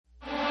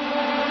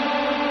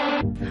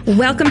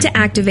Welcome to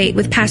Activate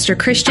with Pastor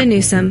Christian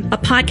Newsom, a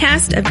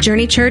podcast of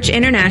Journey Church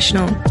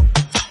International.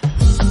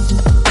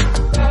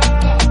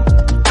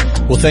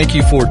 Well, thank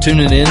you for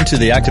tuning in to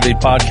the Activate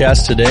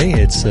podcast today.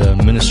 It's a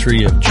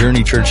ministry of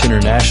Journey Church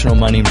International.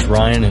 My name is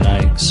Ryan, and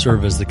I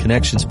serve as the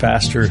Connections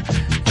Pastor,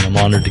 and I'm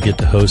honored to get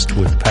to host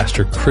with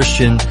Pastor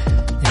Christian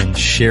and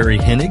Cheri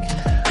Hennig.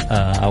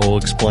 I will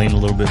explain a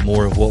little bit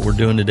more of what we're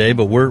doing today,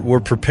 but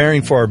we're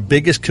preparing for our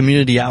biggest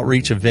community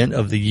outreach event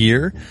of the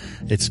year.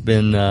 It's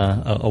been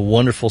a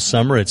wonderful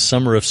summer. It's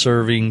Summer of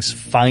Serving's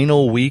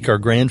final week, our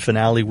grand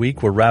finale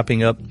week. We're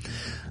wrapping up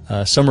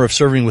Summer of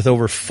Serving with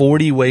over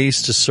 40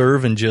 ways to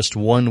serve in just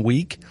 1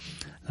 week.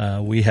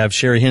 We have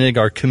Cheri Hennig,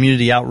 our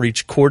community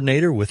outreach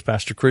coordinator, with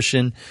Pastor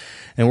Christian,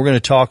 and we're going to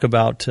talk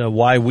about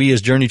why we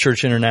as Journey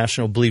Church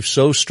International believe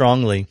so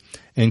strongly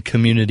in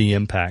community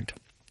impact.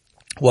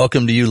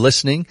 Welcome to you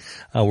listening.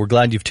 We're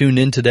glad you've tuned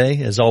in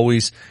today. As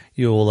always,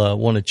 you'll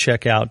want to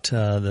check out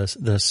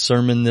the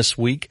sermon this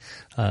week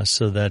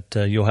so that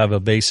you'll have a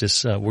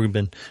basis. We've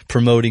been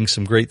promoting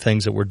some great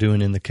things that we're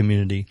doing in the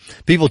community.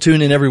 People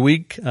tune in every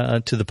week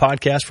to the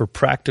podcast for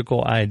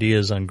practical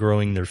ideas on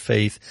growing their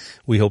faith.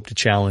 We hope to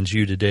challenge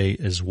you today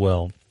as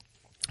well.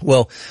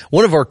 Well,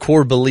 one of our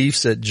core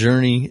beliefs at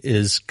Journey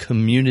is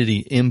community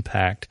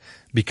impact,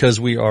 because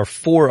we are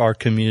for our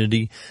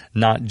community,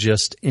 not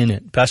just in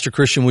it. Pastor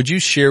Christian, would you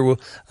share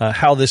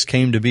how this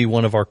came to be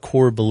one of our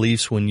core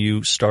beliefs when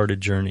you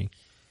started Journey?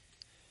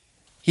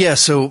 Yeah,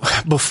 so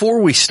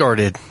before we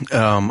started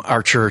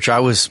our church,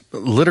 I was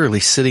literally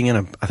sitting in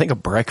a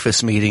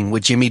breakfast meeting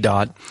with Jimmy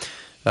Dodd,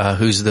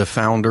 who's the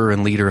founder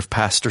and leader of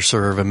Pastor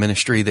Serve, a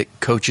ministry that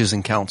coaches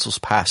and counsels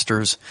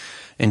pastors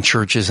and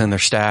churches and their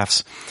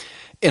staffs.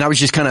 And I was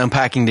just kind of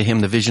unpacking to him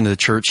the vision of the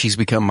church. He's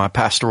become my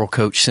pastoral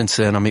coach since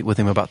then. I meet with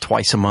him about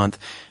twice a month,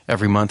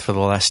 every month for the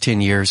last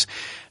 10 years.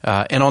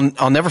 And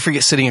I'll never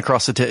forget sitting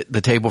across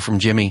the table from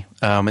Jimmy.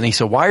 And he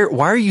said, why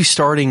are you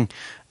starting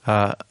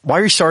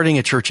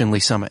a church in Lee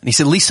Summit? And he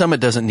said, Lee Summit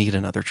doesn't need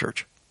another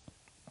church.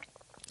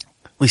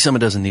 Lee Summit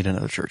doesn't need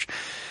another church.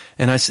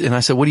 And I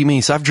said, what do you mean?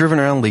 He said, I've driven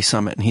around Lee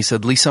Summit. And he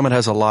said, Lee Summit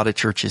has a lot of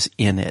churches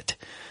in it.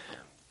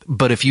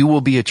 But if you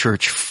will be a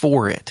church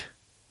for it,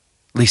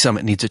 Lee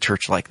Summit needs a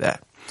church like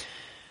that.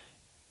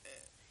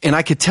 And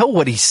I could tell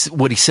what he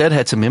said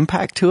had some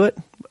impact to it,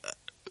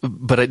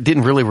 but it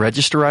didn't really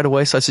register right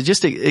away. So I said,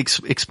 just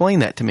explain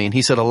that to me. And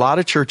he said, a lot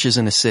of churches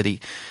in a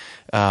city,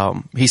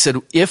 he said,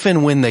 if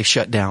and when they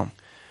shut down,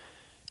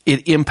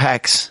 it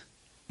impacts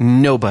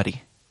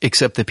nobody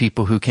except the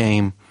people who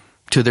came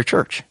to their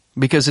church,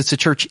 because it's a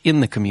church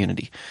in the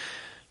community.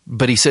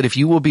 But he said, if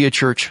you will be a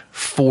church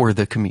for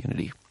the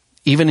community,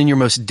 even in your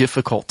most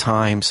difficult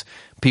times,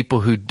 people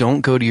who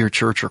don't go to your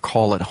church or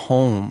call it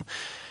home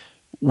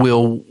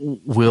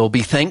will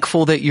be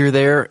thankful that you're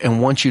there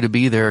and want you to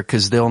be there,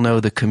 because they'll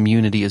know the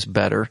community is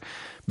better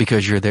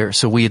because you're there.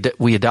 So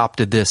we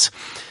adopted this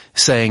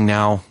saying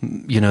now,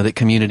 that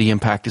community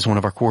impact is one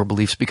of our core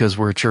beliefs, because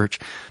we're a church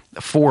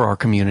for our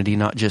community,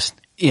 not just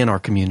in our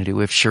community.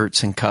 We have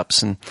shirts and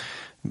cups and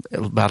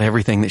about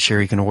everything that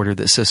Cheri can order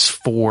that says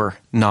for,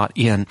 not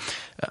in.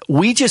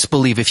 We just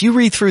believe, if you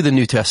read through the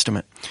New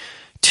Testament,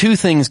 two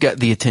things got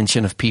the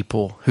attention of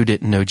people who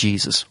didn't know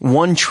Jesus.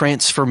 One,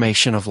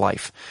 transformation of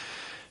life.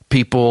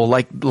 People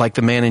like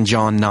the man in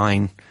John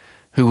 9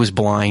 who was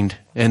blind,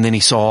 and then he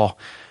saw,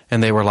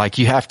 and they were like,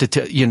 you have to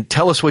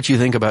tell us what you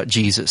think about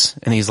Jesus.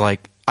 And he's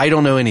like, I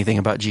don't know anything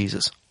about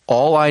Jesus.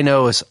 All I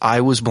know is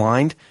I was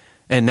blind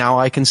and now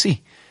I can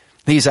see.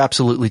 He's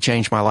absolutely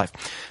changed my life.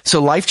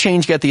 So life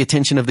change got the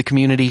attention of the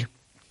community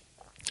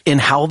in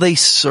how they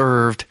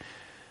served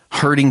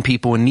hurting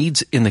people and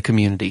needs in the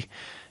community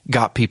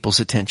got people's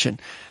attention.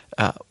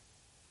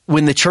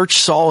 When the church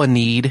saw a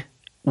need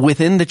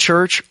within the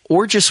church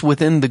or just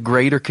within the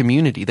greater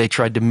community, they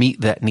tried to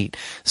meet that need.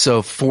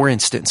 So for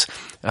instance,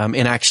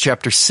 in Acts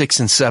chapter 6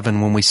 and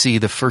 7, when we see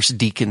the first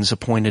deacons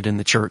appointed in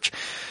the church,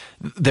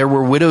 there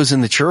were widows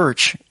in the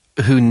church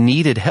who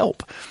needed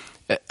help.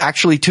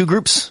 Actually, two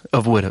groups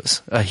of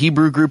widows, a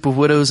Hebrew group of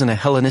widows and a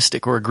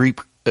Hellenistic or a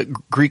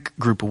Greek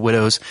group of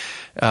widows.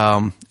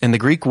 And the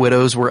Greek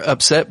widows were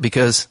upset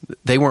because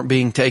they weren't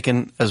being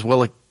taken as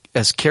well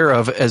as care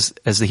of as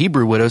the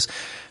Hebrew widows.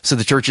 So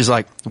the church is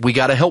like, we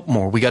got to help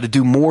more. We got to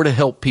do more to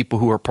help people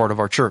who are part of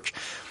our church.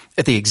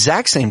 At the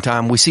exact same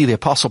time, we see the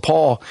Apostle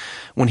Paul,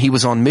 when he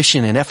was on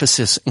mission in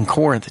Ephesus and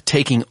Corinth,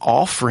 taking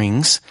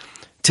offerings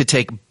to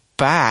take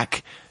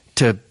back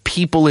to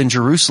people in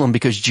Jerusalem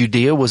because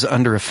Judea was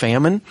under a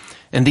famine.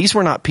 And these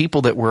were not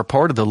people that were a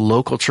part of the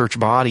local church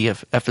body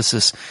of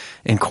Ephesus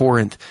and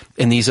Corinth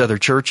and these other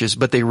churches,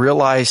 but they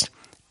realized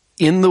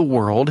in the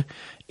world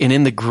and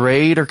in the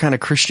greater kind of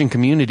Christian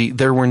community,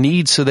 there were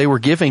needs. So they were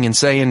giving and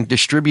saying,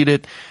 distribute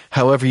it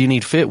however you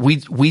need fit.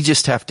 We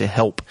just have to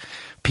help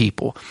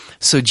people.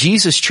 So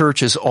Jesus Church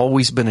has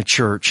always been a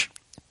church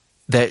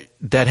that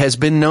has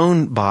been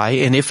known by,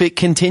 and if it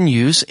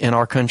continues in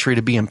our country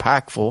to be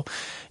impactful,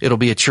 it'll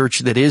be a church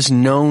that is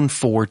known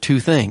for two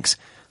things: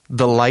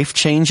 the life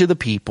change of the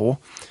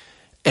people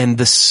and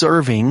the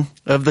serving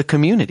of the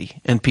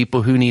community and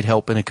people who need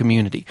help in a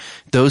community.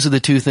 Those are the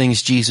two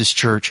things Jesus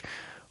Church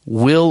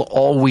will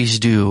always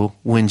do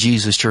when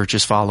Jesus Church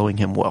is following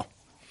him well.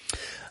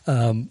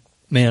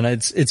 Man,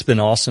 it's been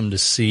awesome to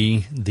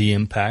see the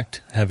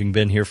impact, having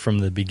been here from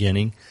the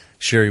beginning.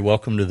 Cheri,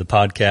 welcome to the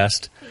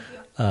podcast.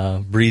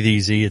 Breathe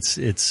easy.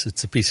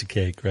 It's a piece of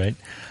cake, right?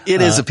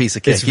 It is a piece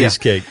of cake. It's a piece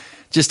of cake.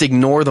 Just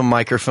ignore the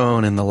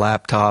microphone and the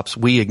laptops.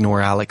 We ignore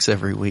Alex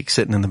every week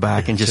sitting in the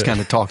back and just kind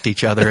of talk to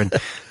each other, and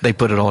they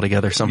put it all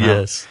together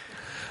somehow. Yes.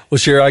 Well,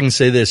 Cheri, I can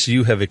say this.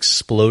 You have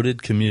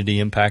exploded community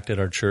impact at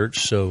our church,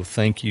 so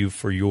thank you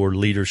for your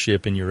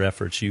leadership and your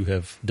efforts. You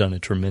have done a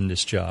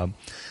tremendous job.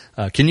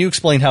 Can you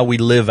explain how we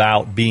live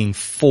out being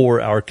for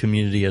our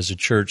community as a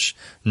church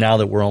now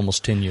that we're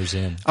almost 10 years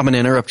in? I'm going to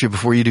interrupt you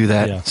before you do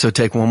that. Yeah. So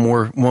take one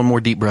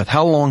more deep breath.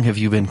 How long have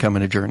you been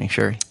coming to Journey,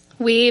 Cheri?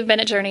 We've been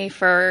at Journey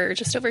for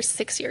just over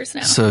 6 years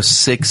now. So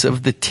 6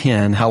 of the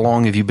 10. How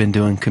long have you been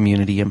doing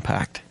community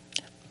impact?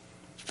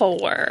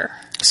 4.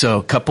 So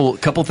a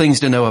couple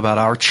things to know about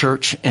our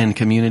church and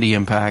community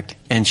impact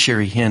and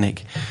Cheri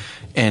Hennig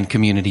and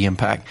community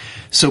impact.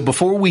 So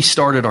before we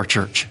started our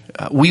church,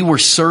 we were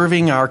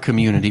serving our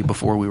community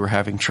before we were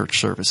having church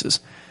services,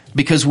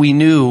 because we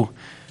knew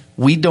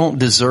we don't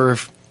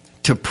deserve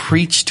to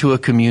preach to a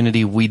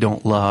community we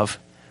don't love.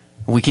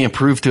 We can't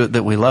prove to it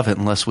that we love it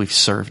unless we've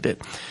served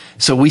it.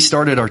 So we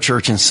started our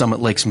church in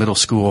Summit Lakes Middle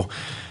School,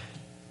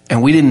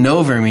 and we didn't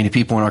know very many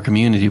people in our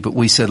community, but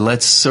we said,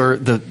 let's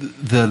serve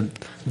the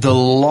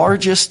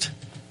largest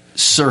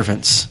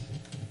servants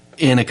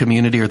in a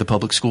community or the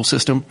public school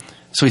system.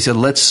 So he said,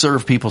 let's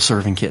serve people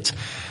serving kids.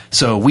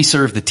 So we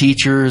served the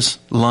teachers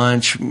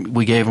lunch.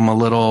 We gave them a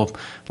little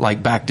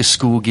back to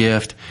school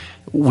gift.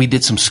 We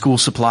did some school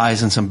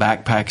supplies and some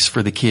backpacks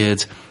for the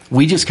kids.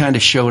 We just kind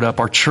of showed up.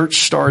 Our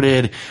church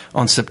started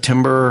on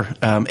September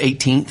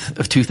 18th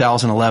of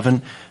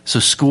 2011. So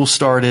school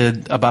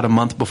started about a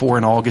month before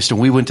in August, and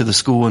we went to the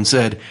school and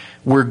said,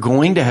 we're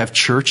going to have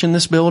church in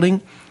this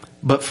building,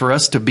 but for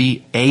us to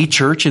be a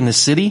church in the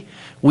city,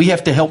 we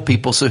have to help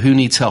people. So who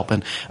needs help?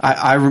 And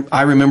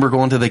I remember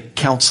going to the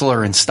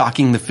counselor and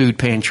stocking the food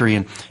pantry,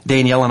 and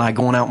Danielle and I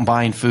going out and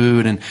buying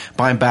food and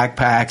buying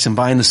backpacks and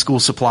buying the school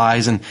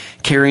supplies and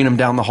carrying them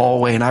down the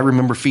hallway. And I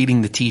remember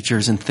feeding the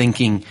teachers and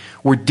thinking,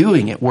 we're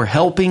doing it. We're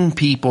helping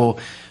people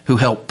who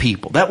help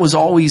people. That was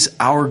always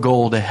our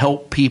goal, to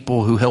help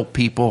people who help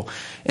people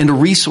and to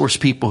resource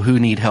people who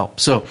need help.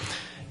 So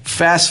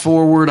fast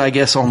forward, I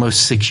guess,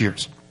 almost 6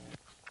 years.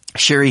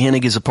 Cheri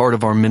Hennig is a part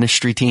of our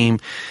ministry team,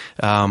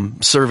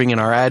 serving in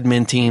our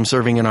admin team,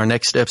 serving in our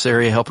Next Steps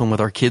area, helping with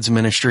our kids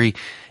ministry.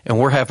 And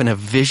we're having a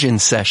vision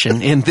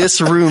session in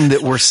this room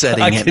that we're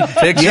setting in. I can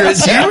picture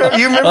Yes, it.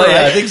 you remember? Oh,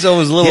 yeah, right? I think so. I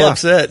was a little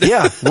upset.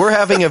 Yeah, we're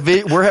having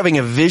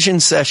a vision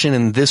session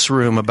in this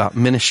room about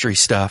ministry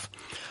stuff.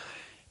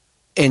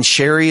 And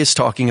Cheri is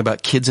talking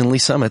about kids in Lee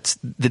Summit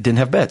that didn't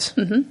have beds.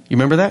 Mm-hmm. You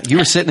remember that? You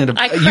were sitting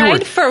I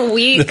cried for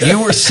weeks.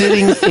 You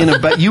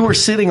were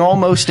sitting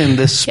almost in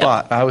this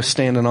spot. Yep. I was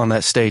standing on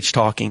that stage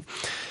talking.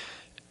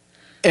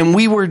 And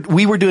we were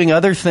doing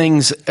other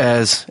things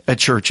as a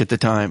church at the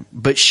time,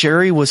 but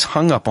Cheri was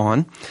hung up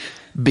on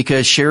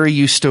because Cheri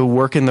used to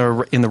work in the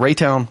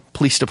Raytown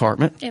Police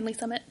Department. And Lee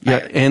Summit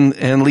Fire. Yeah,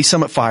 and Lee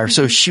Summit Fire. Mm-hmm.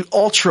 So she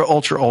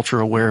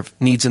ultra aware of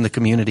needs in the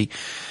community.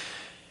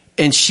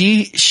 And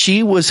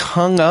she was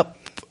hung up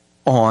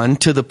on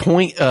to the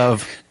point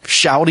of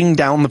shouting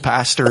down the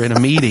pastor in a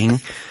meeting,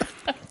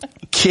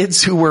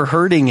 kids who were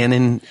hurting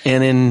and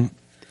in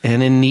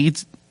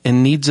need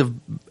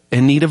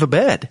of a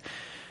bed.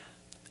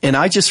 And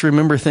I just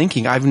remember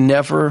thinking, I've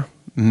never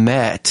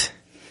met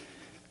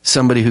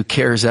somebody who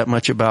cares that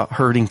much about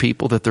hurting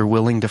people that they're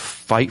willing to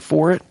fight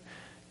for it.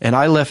 And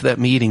I left that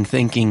meeting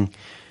thinking,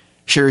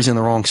 Cheri's in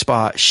the wrong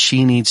spot.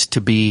 She needs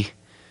to be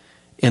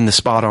in the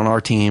spot on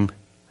our team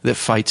that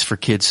fights for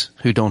kids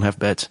who don't have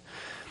beds.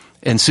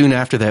 And soon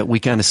after that, we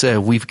kind of said,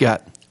 we've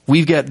got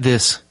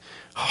this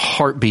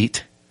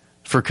heartbeat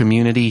for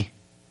community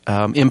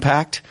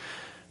impact,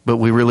 but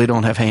we really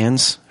don't have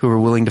hands who are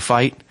willing to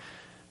fight.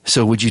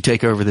 So would you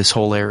take over this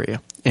whole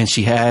area? And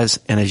she has,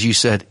 and as you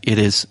said, it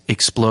has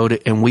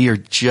exploded, and we are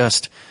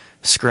just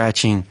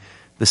scratching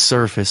the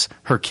surface.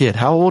 Her kid,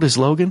 how old is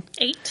Logan?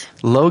 8.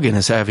 Logan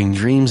is having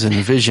dreams and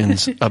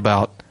visions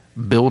about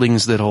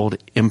buildings that hold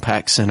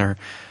Impact Center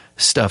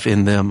stuff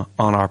in them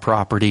on our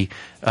property.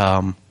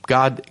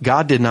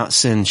 God did not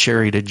send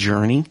Cheri to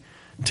Journey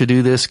to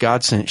do this.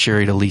 God sent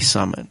Cheri to Lee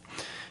Summit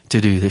to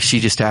do this. She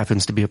just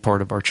happens to be a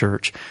part of our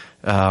church.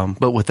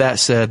 But with that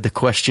said, the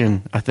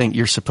question I think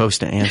you're supposed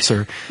to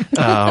answer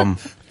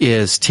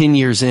is 10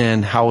 years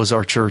in, how is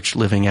our church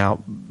living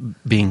out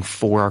being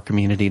for our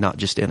community, not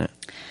just in it?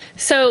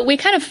 So we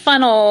kind of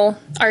funnel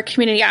our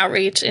community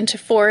outreach into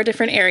 4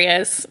 different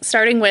areas,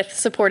 starting with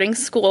supporting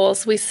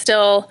schools.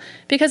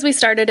 Because we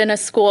started in a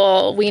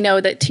school, we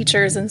know that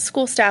teachers and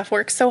school staff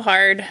work so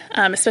hard,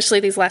 especially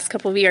these last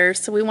couple of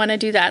years. So we want to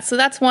do that. So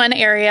that's one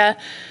area.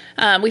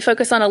 We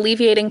focus on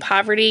alleviating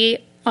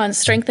poverty on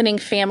strengthening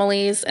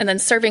families and then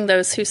serving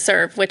those who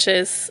serve, which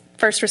is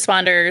first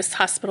responders,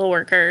 hospital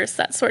workers,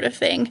 that sort of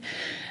thing.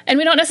 And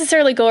we don't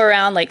necessarily go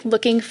around like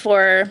looking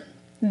for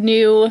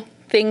new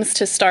things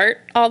to start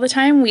all the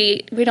time.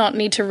 We don't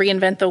need to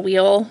reinvent the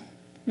wheel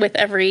with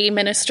every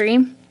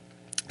ministry.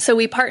 So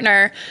we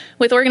partner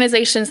with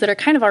organizations that are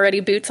kind of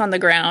already boots on the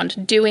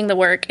ground, doing the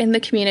work in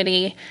the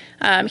community.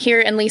 Here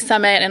in Lee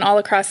Summit and all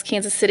across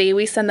Kansas City,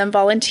 we send them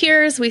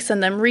volunteers, we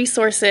send them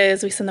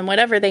resources, we send them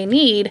whatever they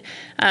need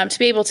to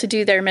be able to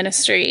do their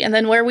ministry. And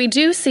then where we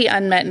do see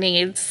unmet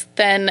needs,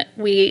 then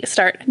we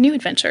start new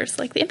adventures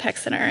like the Impact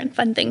Center and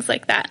fun things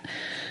like that.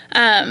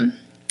 And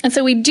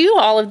so we do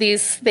all of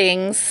these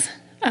things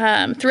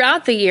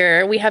throughout the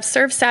year. We have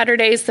Serve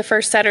Saturdays, the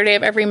first Saturday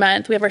of every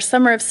month. We have our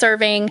Summer of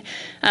Serving.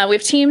 We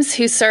have teams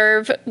who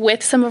serve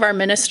with some of our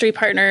ministry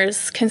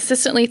partners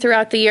consistently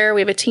throughout the year.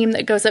 We have a team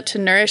that goes up to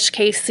Nourish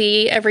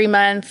KC every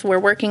month. We're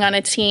working on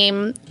a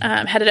team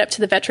headed up to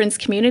the Veterans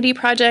Community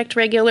Project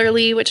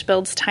regularly, which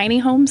builds tiny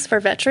homes for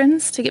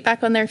veterans to get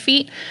back on their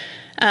feet.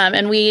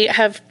 And we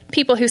have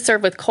people who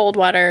serve with Cold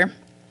Water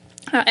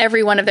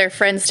every one of their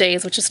Friends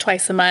Days, which is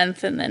twice a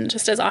month, and then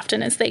just as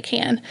often as they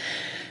can.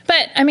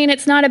 But, I mean,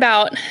 it's not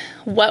about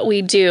what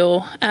we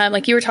do.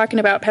 Like you were talking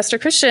about, Pastor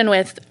Christian,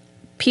 with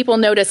people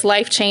notice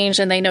life change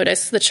and they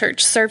notice the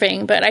church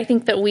serving. But I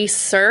think that we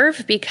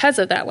serve because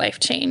of that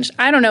life change.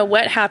 I don't know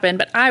what happened,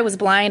 but I was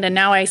blind and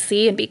now I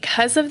see. And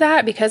because of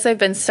that, because I've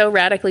been so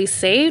radically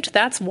saved,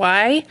 that's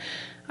why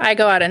I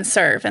go out and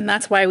serve. And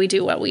that's why we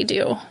do what we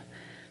do.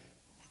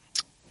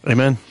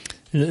 Amen.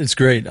 It's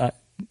great.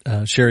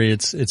 Cheri,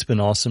 it's been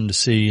awesome to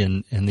see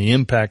and the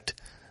impact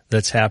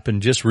that's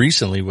happened just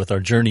recently with our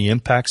Journey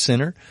Impact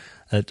Center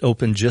that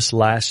opened just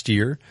last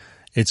year.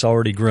 It's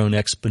already grown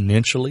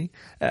exponentially.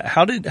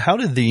 How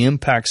did the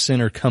Impact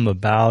Center come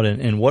about,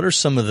 and what are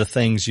some of the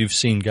things you've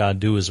seen God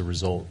do as a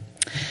result?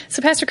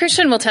 So Pastor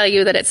Christian will tell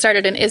you that it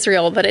started in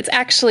Israel, but it's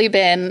actually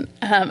been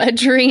a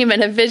dream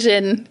and a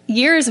vision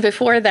years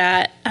before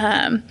that.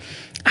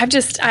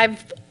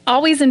 I've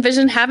always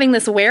envisioned having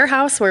this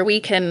warehouse where we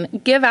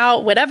can give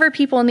out whatever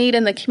people need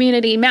in the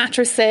community,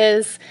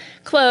 mattresses,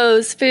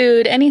 clothes,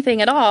 food,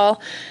 anything at all.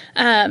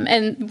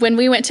 And when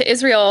we went to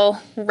Israel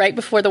right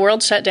before the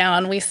world shut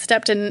down, we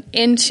stepped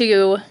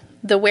into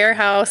the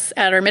warehouse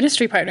at our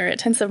ministry partner at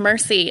Tents of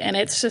Mercy. And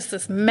it's just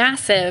this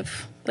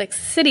massive, like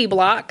city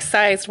block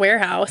sized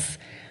warehouse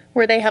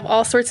where they have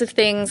all sorts of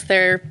things.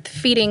 They're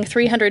feeding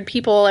 300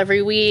 people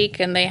every week,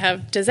 and they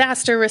have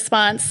disaster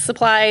response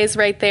supplies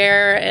right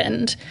there.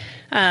 And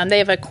they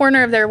have a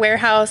corner of their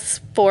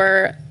warehouse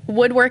for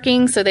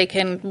woodworking so they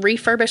can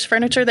refurbish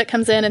furniture that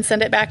comes in and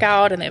send it back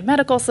out. And they have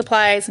medical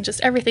supplies and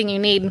just everything you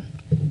need.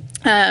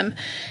 And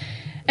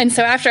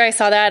so after I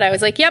saw that, I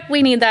was like, yep,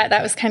 we need that.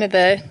 That was kind of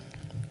the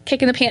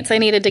kick in the pants I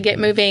needed to get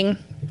moving.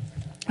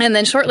 And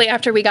then shortly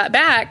after we got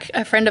back,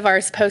 a friend of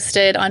ours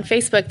posted on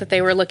Facebook that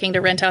they were looking to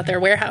rent out their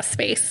warehouse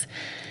space.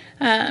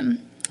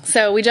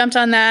 So we jumped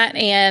on that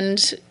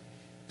and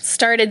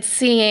started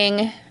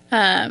seeing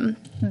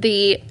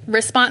the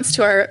response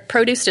to our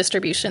produce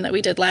distribution that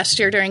we did last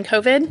year during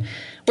COVID,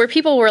 where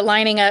people were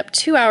lining up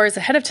 2 hours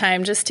ahead of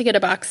time just to get a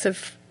box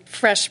of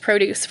fresh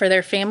produce for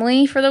their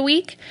family for the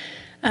week.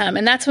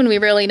 And that's when we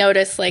really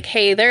noticed, like,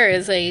 hey, there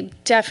is a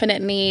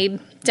definite need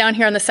down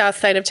here on the south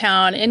side of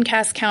town, in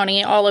Cass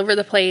County, all over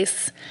the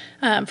place,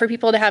 for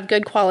people to have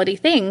good quality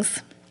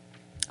things.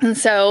 And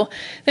so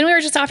then we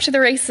were just off to the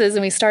races,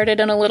 and we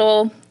started in a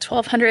little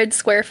 1,200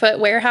 square foot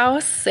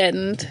warehouse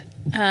and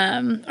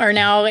are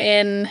now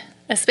in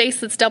a space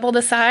that's double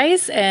the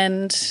size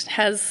and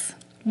has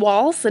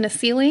walls and a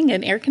ceiling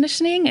and air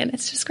conditioning, and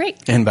it's just great.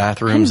 And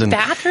bathrooms and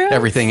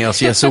everything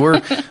else. Yeah. So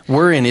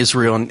we're in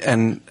Israel,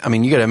 and I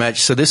mean, you got to imagine.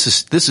 So this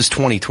is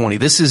 2020.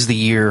 This is the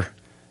year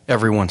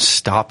everyone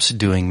stops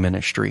doing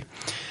ministry,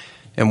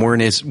 and we're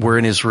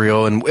in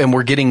Israel, and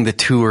we're getting the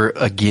tour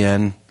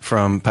again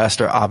from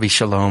Pastor Avi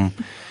Shalom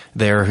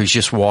there, who's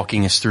just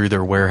walking us through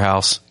their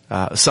warehouse.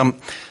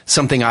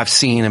 Something I've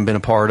seen and been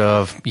a part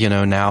of,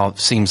 now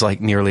seems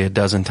like nearly a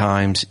dozen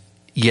times,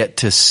 yet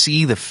to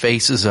see the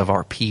faces of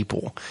our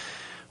people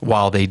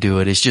while they do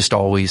it is just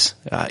always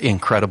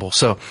incredible.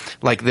 So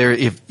like there,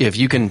 if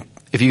you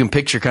can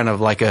picture kind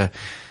of like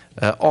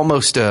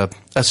almost a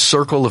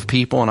circle of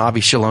people, and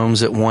Avi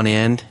Shalom's at one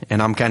end,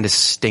 and I'm kind of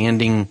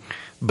standing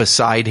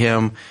beside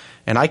him,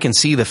 and I can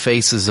see the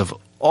faces of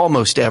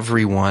almost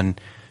everyone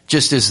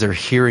just as they're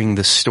hearing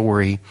the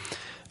story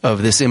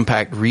of this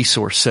Impact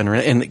Resource Center.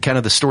 And kind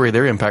of the story of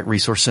their Impact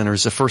Resource Center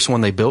is the first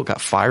one they built got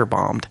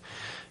firebombed,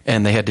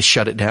 and they had to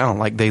shut it down.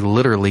 Like they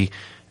literally,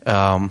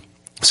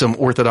 some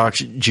Orthodox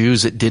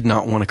Jews that did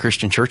not want a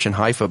Christian church in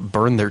Haifa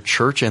burned their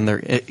church, and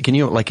can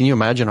you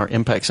imagine our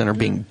Impact Center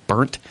being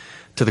burnt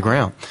to the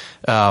ground?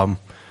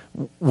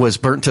 Was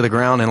burnt to the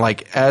ground. And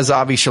like, as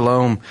Avi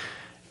Shalom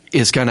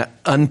is kind of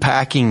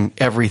unpacking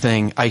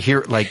everything, I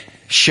hear like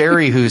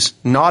Cheri, who's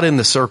not in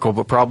the circle,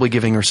 but probably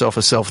giving herself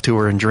a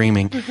self-tour and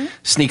dreaming,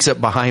 sneaks up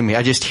behind me.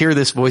 I just hear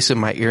this voice in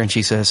my ear, and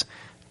she says,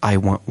 I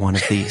want one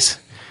of these.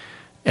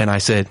 And I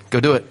said, go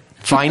do it.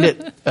 Find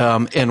it.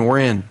 And we're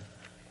in.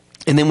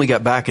 And then we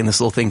got back and this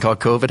little thing called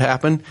COVID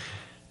happened,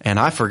 and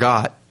I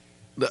forgot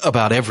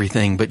about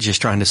everything but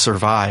just trying to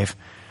survive.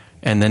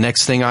 And the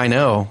next thing I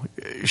know,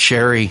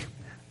 Cheri,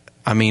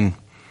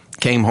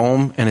 came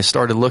home and has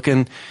started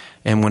looking,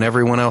 and when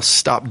everyone else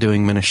stopped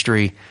doing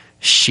ministry,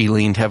 she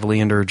leaned heavily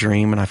into her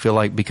dream. And I feel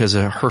like because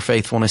of her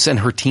faithfulness and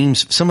her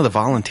teams, some of the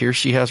volunteers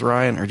she has,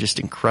 Ryan, are just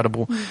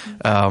incredible.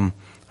 Mm-hmm.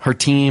 Her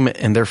team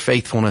and their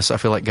faithfulness, I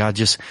feel like God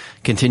just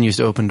continues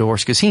to open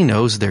doors because he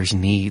knows there's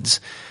needs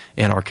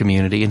in our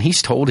community. And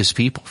he's told his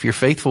people, if you're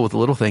faithful with the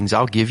little things,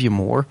 I'll give you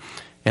more.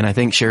 And I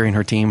think Cheri and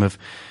her team have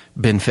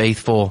been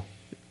faithful,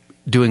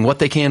 doing what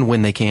they can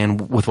when they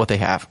can with what they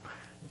have.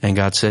 And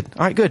God said,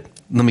 all right, good.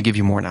 Let me give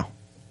you more now.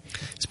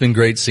 It's been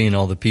great seeing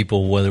all the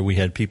people, whether we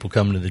had people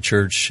coming to the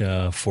church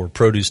for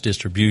produce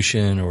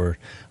distribution, or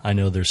I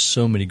know there's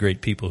so many great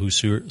people who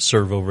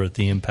serve over at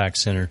the Impact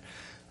Center.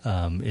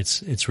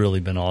 It's really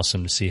been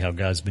awesome to see how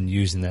God's been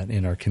using that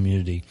in our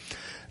community.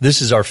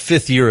 This is our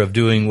 5th year of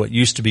doing what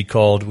used to be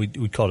called, we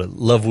called it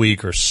Love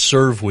Week or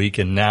Serve Week,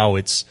 and now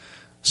it's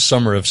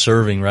Summer of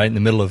Serving, right? In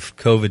the middle of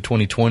COVID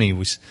 2020,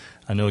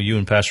 I know you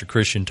and Pastor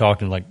Christian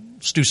talked and like,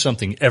 let's do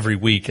something every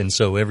week, and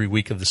so every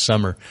week of the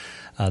summer,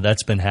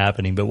 that's been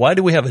happening. But why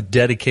do we have a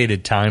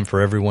dedicated time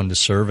for everyone to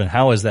serve, and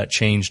how has that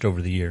changed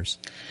over the years?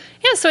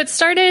 Yeah, so it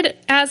started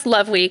as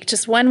Love Week,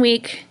 just 1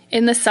 week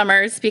in the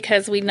summers,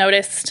 because we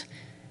noticed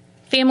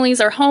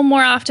families are home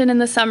more often in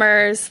the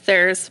summers.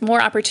 There's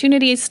more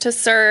opportunities to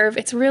serve.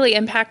 It's really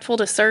impactful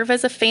to serve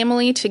as a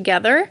family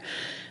together.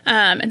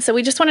 And so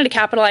we just wanted to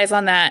capitalize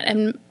on that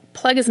and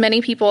plug as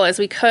many people as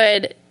we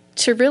could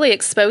to really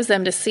expose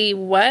them to see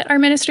what our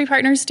ministry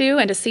partners do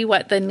and to see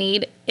what the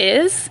need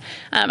is.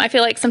 I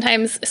feel like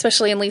sometimes,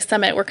 especially in Lee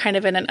Summit, we're kind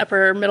of in an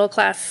upper middle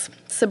class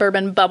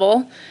suburban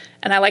bubble,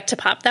 and I like to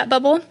pop that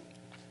bubble.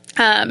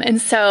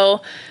 And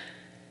so,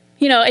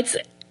 it's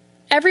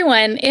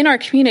everyone in our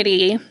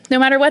community, no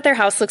matter what their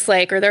house looks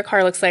like or their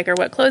car looks like or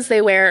what clothes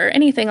they wear or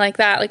anything like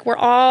that, like we're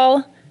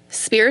all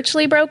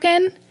spiritually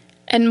broken.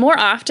 And more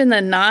often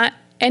than not,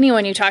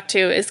 anyone you talk to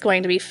is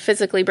going to be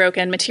physically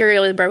broken,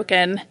 materially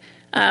broken,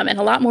 and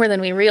a lot more than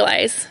we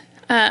realize.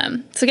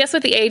 So guess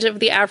what the age of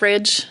the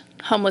average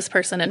homeless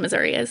person in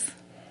Missouri is?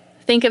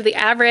 Think of the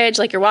average,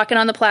 like you're walking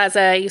on the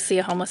plaza, you see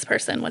a homeless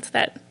person. What's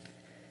that?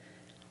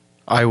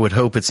 I would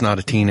hope it's not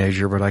a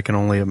teenager, but I can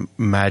only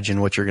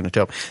imagine what you're going to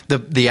tell.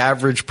 The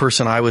average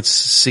person I would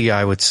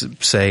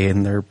say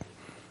in their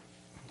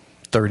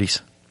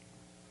 30s.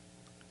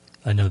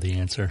 I know the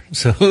answer.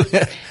 So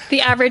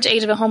the average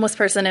age of a homeless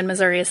person in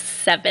Missouri is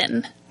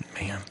 7.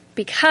 Man.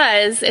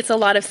 Because it's a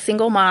lot of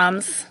single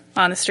moms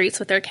on the streets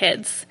with their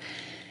kids.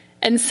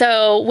 And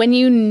so when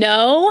you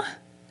know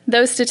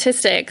those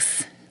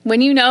statistics,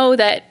 when you know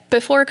that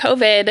before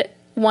COVID,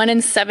 1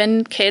 in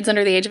 7 kids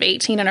under the age of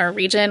 18 in our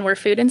region were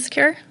food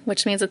insecure,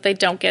 which means that they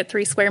don't get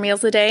 3 square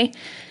meals a day.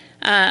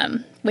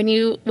 When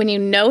you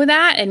know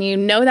that and you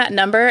know that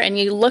number and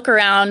you look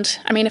around,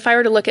 if I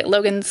were to look at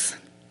Logan's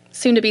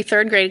soon-to-be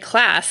 3rd grade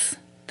class,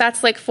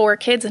 that's like 4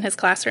 kids in his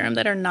classroom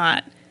that are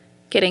not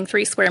getting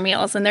 3 square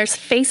meals. And there's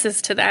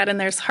faces to that, and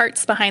there's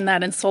hearts behind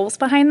that and souls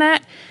behind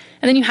that.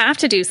 And then you have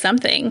to do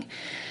something.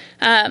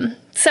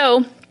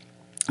 So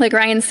like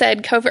Ryan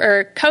said,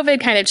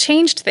 COVID kind of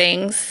changed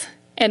things.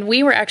 And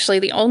we were actually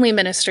the only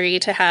ministry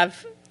to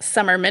have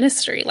summer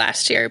ministry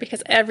last year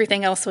because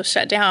everything else was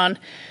shut down.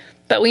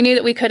 But we knew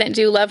that we couldn't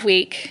do Love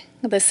Week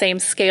the same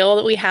scale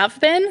that we have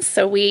been.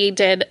 So we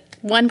did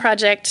one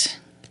project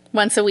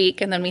once a week,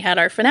 and then we had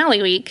our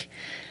finale week.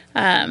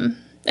 And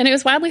it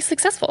was wildly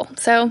successful.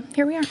 So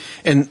here we are.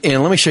 And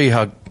let me show you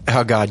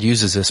how God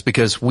uses this,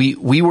 because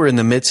we were in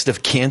the midst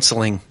of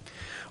canceling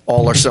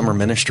all our summer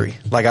ministry.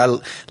 Like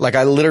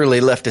I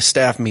literally left a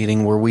staff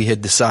meeting where we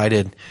had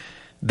decided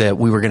that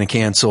we were going to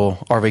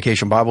cancel our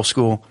Vacation Bible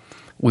School.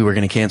 We were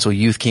going to cancel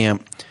youth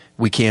camp.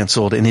 We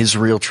canceled an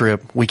Israel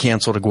trip. We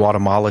canceled a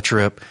Guatemala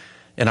trip.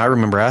 And I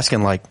remember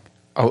asking, like,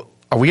 are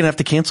we going to have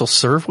to cancel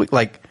Serve Week?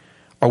 Like,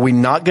 are we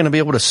not going to be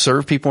able to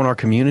serve people in our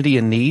community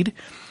in need?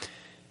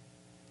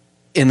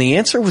 And the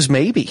answer was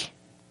maybe,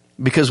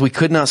 because we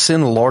could not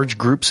send large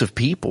groups of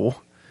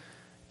people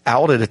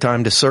out at a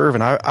time to serve.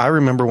 And I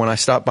remember when I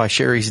stopped by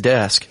Cheri's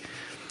desk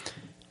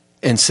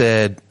and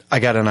said, I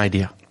got an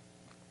idea.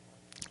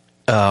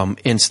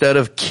 Instead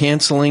of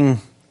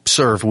canceling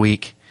Serve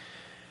Week,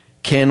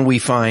 can we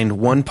find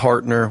one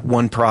partner,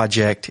 one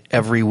project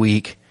every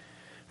week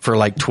for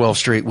like 12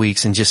 straight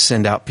weeks and just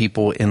send out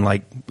people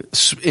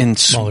in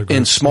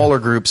smaller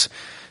groups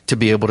to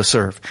be able to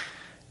serve?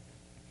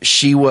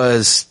 She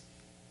was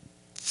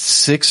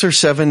 6 or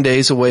 7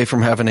 days away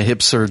from having a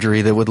hip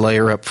surgery that would lay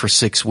her up for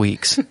 6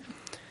 weeks.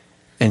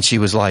 And she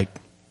was like,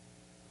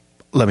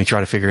 let me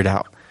try to figure it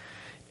out.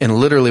 And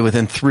literally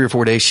within 3 or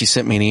 4 days, she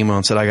sent me an email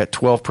and said, I got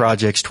 12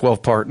 projects,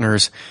 12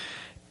 partners,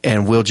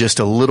 and we'll just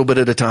a little bit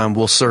at a time,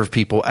 we'll serve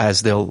people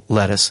as they'll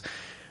let us.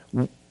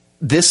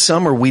 This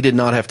summer, we did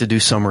not have to do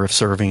Summer of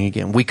Serving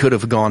again. We could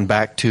have gone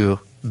back to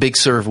Big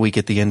Serve Week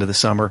at the end of the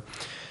summer.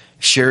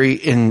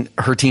 Cheri and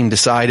her team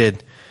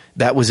decided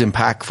that was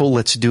impactful.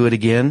 Let's do it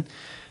again.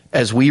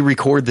 as we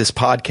record this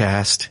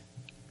podcast,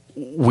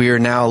 we are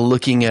now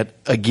looking at,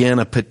 again,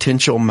 a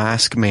potential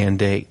mask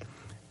mandate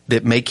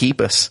that may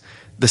keep us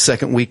the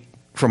second week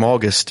from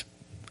August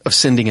of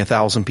sending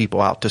 1,000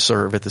 people out to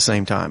serve at the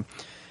same time.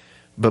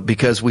 But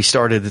because we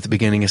started at the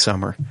beginning of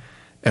summer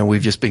and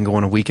we've just been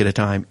going a week at a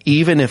time,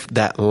 even if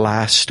that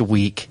last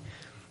week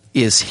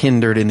is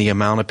hindered in the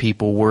amount of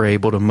people we're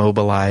able to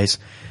mobilize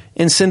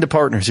and send to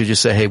partners who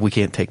just say, hey, we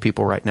can't take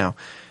people right now.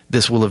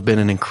 This will have been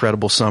an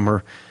incredible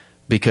summer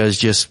because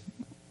just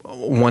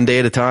one day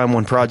at a time,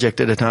 one project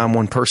at a time,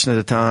 one person at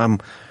a time,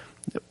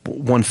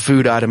 one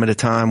food item at a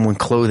time, one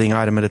clothing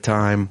item at a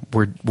time.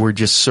 We're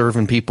just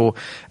serving people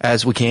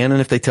as we can.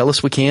 And if they tell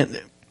us we can't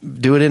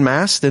do it in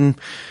mass, then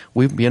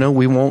we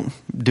won't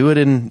do it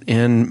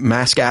in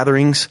mass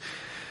gatherings,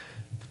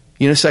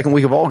 second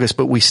week of August,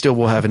 but we still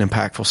will have an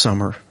impactful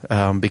summer,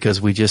 because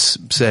we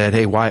just said,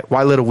 hey, why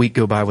let a week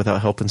go by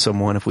without helping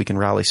someone if we can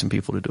rally some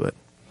people to do it?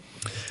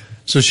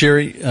 So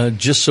Cheri,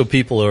 just so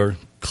people are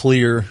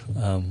clear,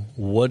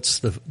 what's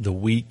the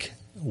week?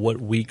 What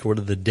are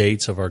the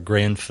dates of our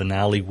grand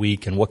finale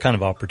week, and what kind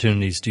of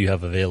opportunities do you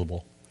have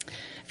available?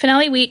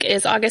 Finale week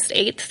is August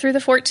 8th through the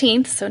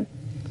 14th, so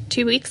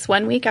 2 weeks,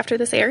 1 week after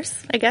this airs,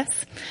 I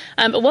guess.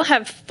 But we'll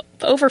have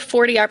over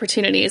 40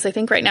 opportunities. I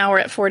think right now we're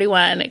at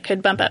 41. It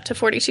could bump up to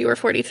 42 or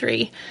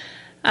 43.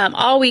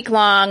 All week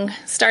long,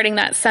 starting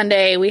that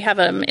Sunday. We have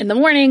them in the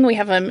morning, we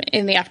have them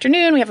in the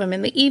afternoon, we have them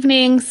in the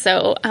evening.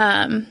 So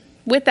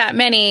with that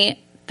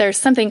many, there's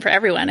something for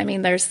everyone. I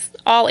mean, there's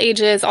all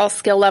ages, all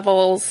skill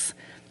levels,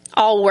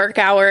 all work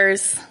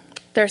hours.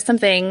 There's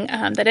something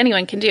that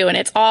anyone can do, and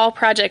it's all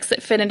projects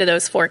that fit into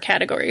those 4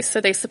 categories.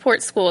 So they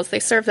support schools, they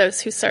serve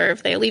those who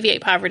serve, they alleviate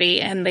poverty,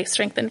 and they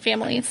strengthen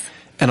families.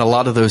 And a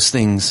lot of those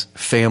things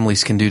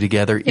families can do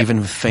together. Yep.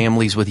 Even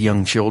families with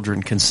young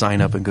children can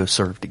sign up and go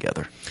serve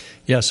together.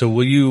 Yeah, so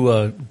will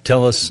you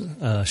tell us,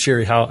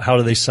 Cheri, how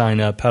do they sign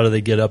up? How do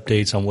they get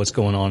updates on what's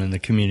going on in the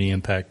Community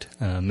Impact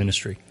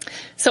Ministry?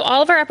 So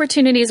all of our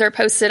opportunities are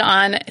posted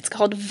on, it's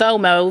called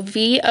VOMO,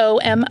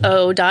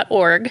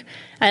 VOMO.org,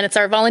 and it's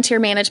our volunteer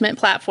management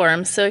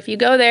platform. So if you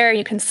go there,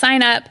 you can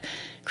sign up,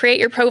 create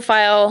your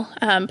profile,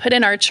 put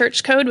in our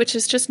church code, which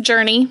is just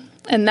Journey,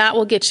 and that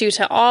will get you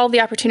to all the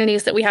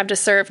opportunities that we have to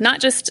serve, not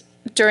just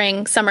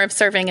during Summer of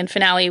Serving and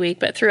Finale Week,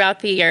 but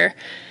throughout the year.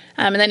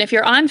 And then if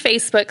you're on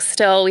Facebook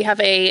still, we have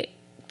a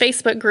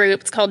Facebook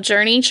group. It's called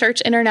Journey Church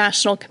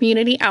International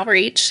Community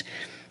Outreach.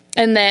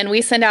 And then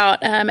we send out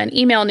an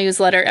email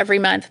newsletter every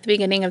month at the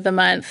beginning of the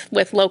month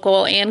with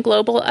local and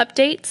global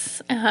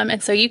updates.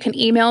 And so you can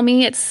email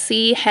me at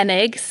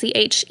Hennig, CHENNIG,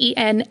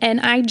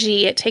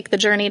 at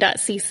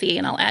takethejourney.cc,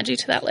 and I'll add you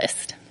to that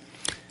list.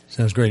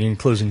 Sounds great. Any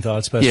closing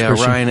thoughts, Pastor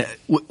Christian? Ryan,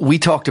 we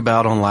talked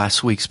about on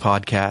last week's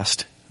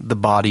podcast the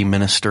body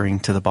ministering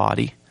to the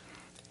body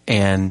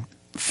and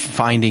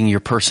finding your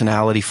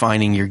personality,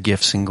 finding your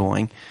gifts and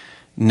going.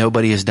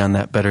 Nobody has done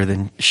that better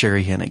than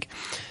Cheri Hennig.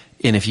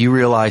 And if you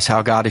realize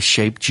how God has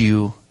shaped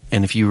you,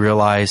 and if you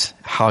realize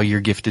how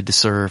you're gifted to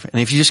serve, and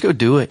if you just go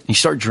do it, and you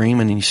start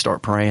dreaming and you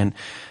start praying,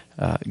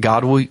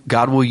 God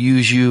will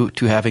use you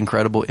to have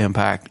incredible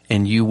impact,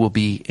 and you will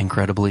be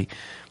incredibly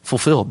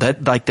fulfilled.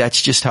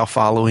 That's just how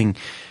following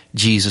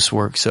Jesus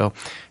works. So,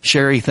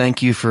 Cheri,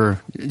 thank you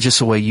for just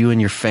the way you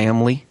and your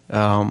family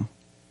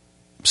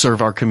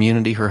serve our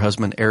community. Her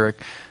husband, Eric,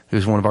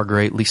 who's one of our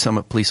great Lee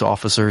Summit police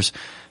officers,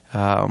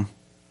 her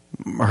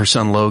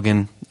son,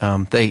 Logan,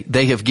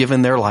 they have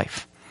given their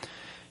life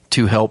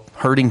to help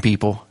hurting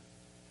people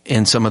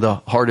in some of the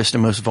hardest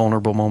and most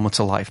vulnerable moments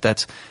of life.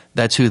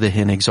 That's who the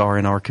Hennigs are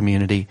in our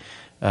community.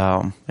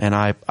 And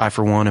I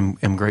for one,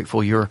 am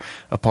grateful you're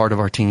a part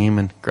of our team,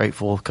 and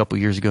grateful a couple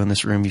years ago in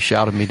this room you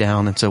shouted me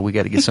down, and so we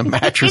got to get some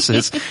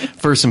mattresses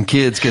for some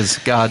kids, because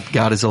God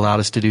has allowed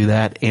us to do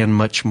that and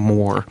much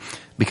more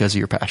because of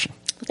your passion.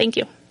 Thank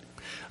you.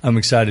 I'm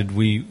excited.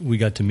 We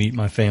got to meet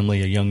my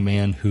family, a young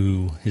man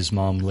who his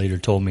mom later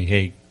told me,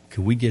 hey,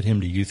 could we get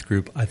him to youth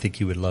group? I think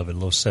he would love it. A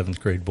little 7th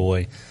grade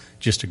boy,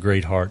 just a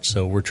great heart.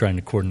 So we're trying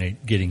to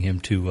coordinate getting him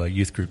to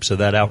youth group. So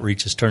that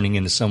outreach is turning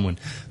into someone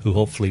who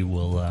hopefully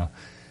will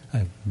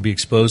be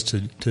exposed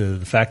to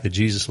the fact that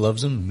Jesus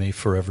loves him and may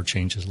forever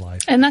change his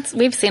life. And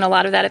we've seen a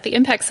lot of that at the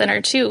Impact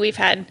Center too. We've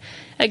had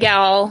a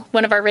gal,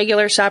 one of our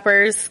regular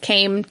shoppers,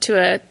 came to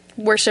a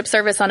worship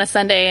service on a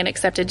Sunday and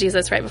accepted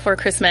Jesus right before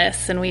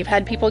Christmas. And we've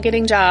had people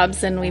getting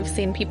jobs, and we've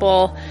seen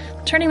people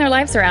turning their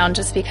lives around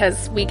just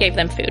because we gave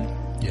them food.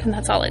 Yeah. And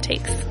that's all it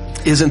takes.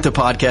 Isn't the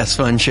podcast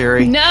fun,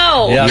 Cheri?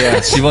 No. Yeah,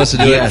 yes. She wants to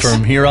do it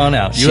from here on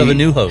out. You have a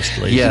new host,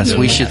 ladies. Yes,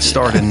 we should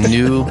start a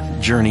new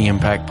Journey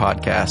Impact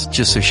podcast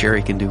just so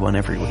Cheri can do one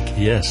every week.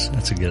 Yes,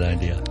 that's a good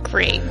idea.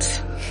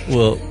 Great.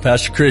 Well,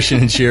 Pastor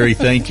Christian and Cheri,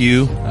 thank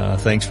you.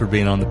 Thanks for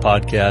being on the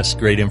podcast.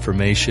 Great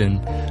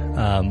information.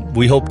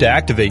 We hope to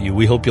activate you.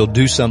 We hope you'll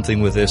do something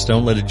with this.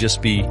 Don't let it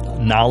just be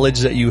knowledge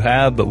that you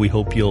have, but we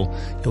hope you'll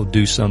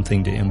do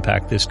something to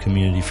impact this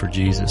community for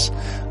Jesus.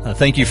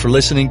 Thank you for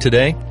listening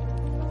today.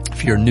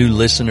 If you're a new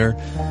listener,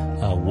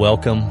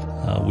 welcome.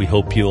 We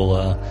hope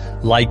you'll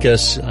like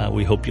us.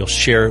 We hope you'll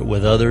share it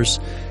with others.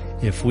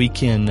 If we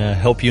can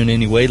help you in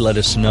any way, let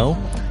us know.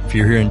 If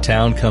you're here in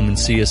town, come and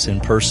see us in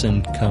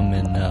person. Come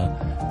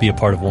and be a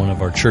part of one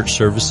of our church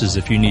services.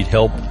 If you need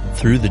help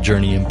through the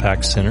Journey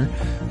Impact Center,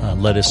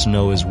 let us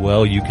know as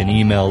well. You can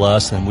email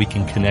us and we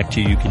can connect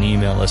you. You can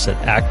email us at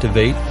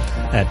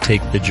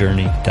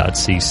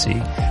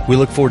activate@takethejourney.cc. We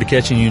look forward to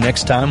catching you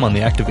next time on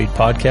the Activate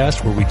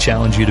podcast, where we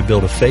challenge you to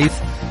build a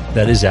faith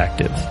that is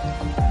active.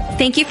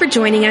 Thank you for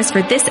joining us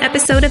for this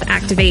episode of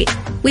Activate.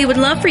 We would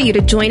love for you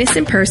to join us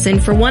in person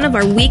for one of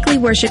our weekly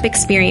worship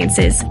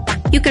experiences.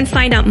 You can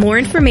find out more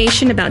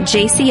information about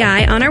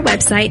JCI on our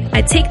website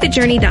at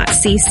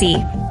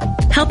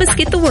takethejourney.cc. Help us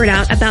get the word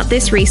out about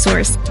this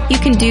resource. You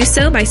can do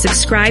so by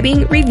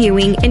subscribing,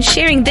 reviewing, and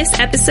sharing this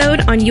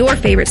episode on your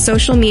favorite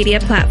social media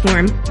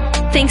platform.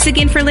 Thanks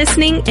again for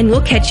listening, and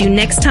we'll catch you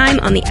next time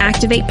on the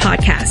Activate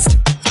podcast.